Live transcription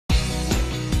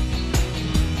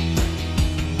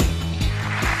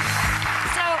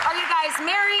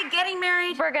getting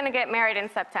married? We're gonna get married in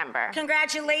September.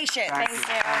 Congratulations. Thank you.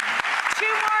 2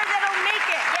 more that'll make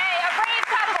it. Yay, a brave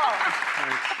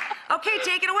couple. Okay,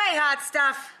 take it away, hot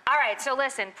stuff. All right, so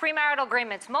listen, premarital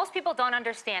agreements, most people don't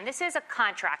understand. This is a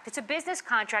contract. It's a business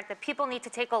contract that people need to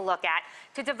take a look at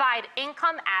to divide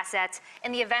income, assets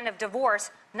in the event of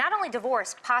divorce, not only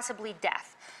divorce, possibly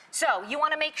death. So you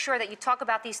want to make sure that you talk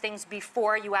about these things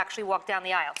before you actually walk down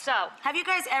the aisle. So, have you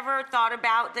guys ever thought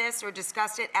about this or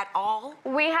discussed it at all?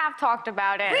 We have talked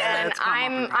about it, and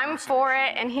I'm for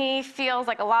it, and he feels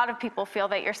like a lot of people feel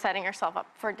that you're setting yourself up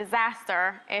for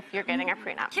disaster if you're getting a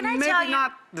prenup. Can I tell you? Maybe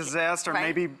not disaster, Right.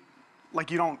 maybe like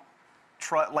you don't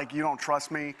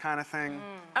trust me kind of thing.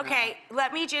 Okay,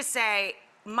 let me just say,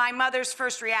 my mother's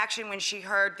first reaction when she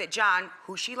heard that John,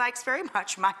 who she likes very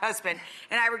much, my husband,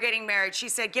 and I were getting married, she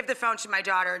said, give the phone to my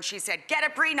daughter, and she said, get a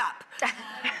prenup.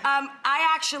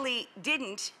 I actually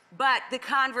didn't, but the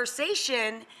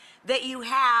conversation that you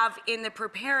have in the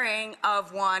preparing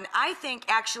of one, I think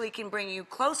actually can bring you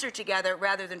closer together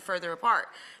rather than further apart.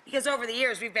 Because over the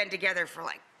years, we've been together for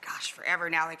like, gosh, forever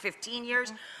now, like 15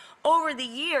 years. Over the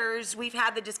years, we've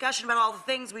had the discussion about all the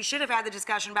things we should have had the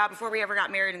discussion about before we ever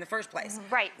got married in the first place.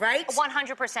 right. Right?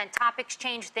 100%. Topics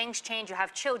change, things change. You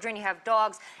have children, you have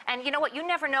dogs. And you know what? You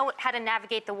never know how to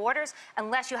navigate the waters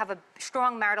unless you have a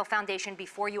strong marital foundation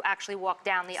before you actually walk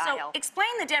down the aisle. So explain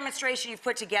the demonstration you've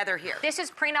put together here. This is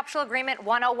Prenuptial Agreement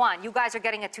 101. You guys are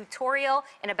getting a tutorial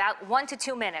in about 1 to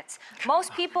 2 minutes.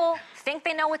 Most people think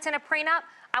they know what's in a prenup.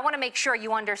 I want to make sure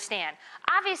you understand.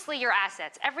 Obviously, your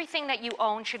assets, everything that you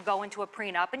own should go into a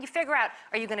prenup, and you figure out,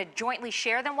 are you going to jointly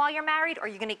share them while you're married, or are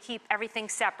you going to keep everything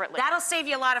separately? That'll save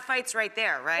you a lot of fights right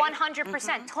there, right?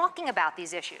 100%. Talking about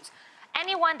these issues.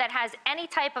 Anyone that has any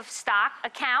type of stock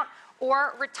account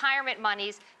or retirement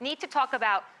monies need to talk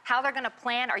about how they're going to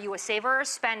plan. Are you a saver or a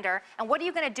spender? And what are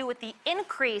you going to do with the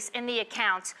increase in the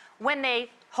accounts when they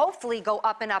hopefully go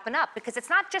up and up and up? Because it's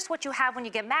not just what you have when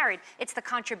you get married, it's the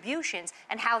contributions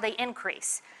and how they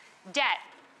increase. Debt.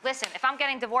 Listen, if I'm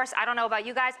getting divorced, I don't know about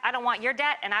you guys, I don't want your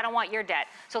debt and I don't want your debt.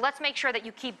 So let's make sure that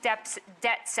you keep debt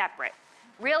separate.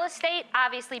 Real estate,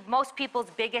 obviously, most people's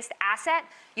biggest asset.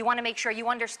 You want to make sure you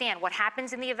understand what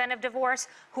happens in the event of divorce,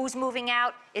 who's moving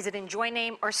out, is it in joint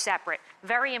name or separate?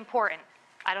 Very important.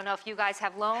 I don't know if you guys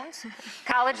have loans.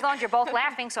 College loans, you're both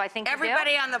laughing, so I think you do.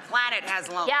 Everybody on the planet has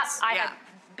loans. Yeah, I have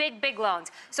big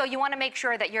loans. So you want to make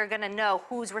sure that you're going to know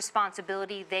whose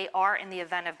responsibility they are in the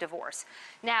event of divorce.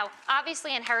 Now,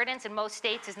 obviously, inheritance in most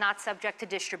states is not subject to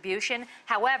distribution.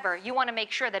 However, you want to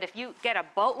make sure that if you get a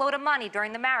boatload of money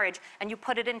during the marriage and you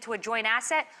put it into a joint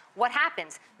asset, what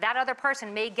happens? That other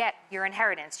person may get your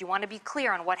inheritance. You want to be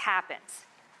clear on what happens.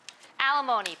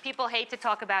 Alimony. People hate to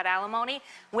talk about alimony.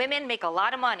 Women make a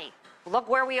lot of money. Look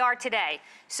where we are today.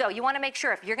 So you want to make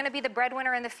sure if you're going to be the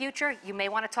breadwinner in the future, you may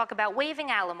want to talk about waiving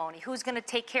alimony. Who's going to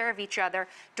take care of each other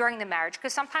during the marriage?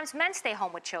 Because sometimes men stay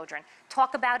home with children.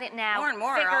 Talk about it now. More and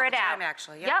more figure all it the out. time,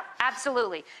 actually. Yep. Yep,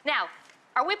 absolutely. Now,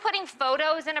 are we putting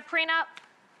photos in a prenup?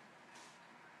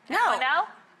 No. No?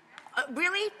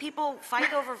 Really? People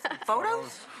fight over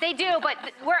photos? They do, but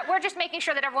we're just making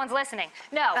sure that everyone's listening.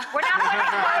 No, we're not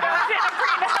putting photos in a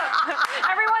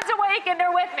prenup. Everyone's awake and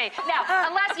they're with me. Now,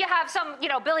 unless you have some,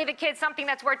 Billy the Kid, something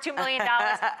that's worth $2 million,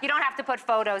 you don't have to put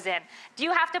photos in. Do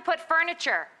you have to put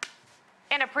furniture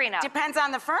in a prenup? Depends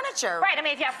on the furniture. Right, I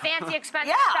mean, if you have fancy,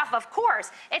 expensive stuff, of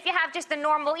course. If you have just a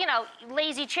normal,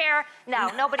 lazy chair, no,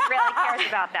 nobody really cares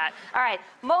about that. All right,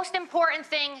 most important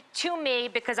thing to me,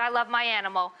 because I love my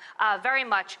animal very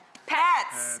much,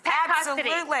 Pets. Pet custody.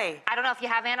 Absolutely. I don't know if you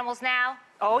have animals now.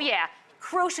 Oh, yeah.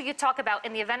 Crucial you talk about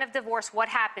in the event of divorce, what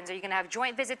happens? Are you going to have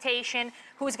joint visitation?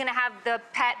 Who's going to have the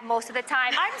pet most of the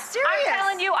time? I'm serious. I'm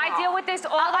telling you, I deal with this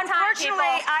all the time, people.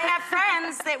 Unfortunately, I have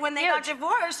friends that when they got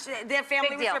divorced, their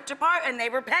family was ripped apart and they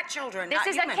were pet children. This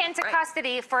is akin to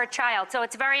custody for a child, so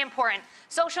it's very important.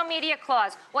 Social media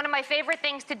clause, one of my favorite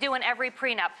things to do in every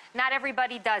prenup. Not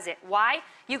everybody does it. Why?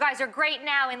 You guys are great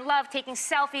now in love, taking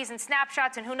selfies and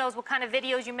snapshots and who knows what kind of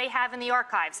videos you may have in the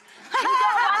archives. You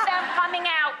don't want them coming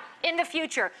out in the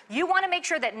future. You want to make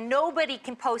sure that nobody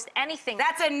can post anything.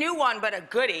 That's a new one, but a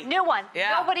goodie. New one.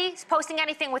 Yeah. Nobody's posting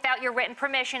anything without your written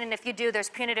permission, and if you do, there's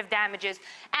punitive damages.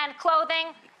 And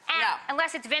clothing,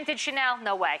 unless it's vintage Chanel,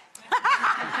 no way. All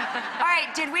right,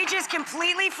 did we just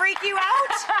completely freak you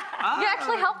out? You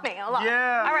actually helped me a lot.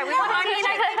 Yeah. All right, we want to I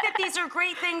think that these are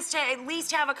great things to at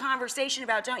least have a conversation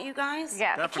about, don't you guys?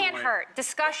 Yeah. Definitely. It can't hurt.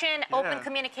 Discussion, open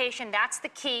communication, that's the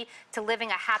key to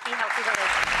living a happy, healthy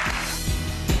relationship.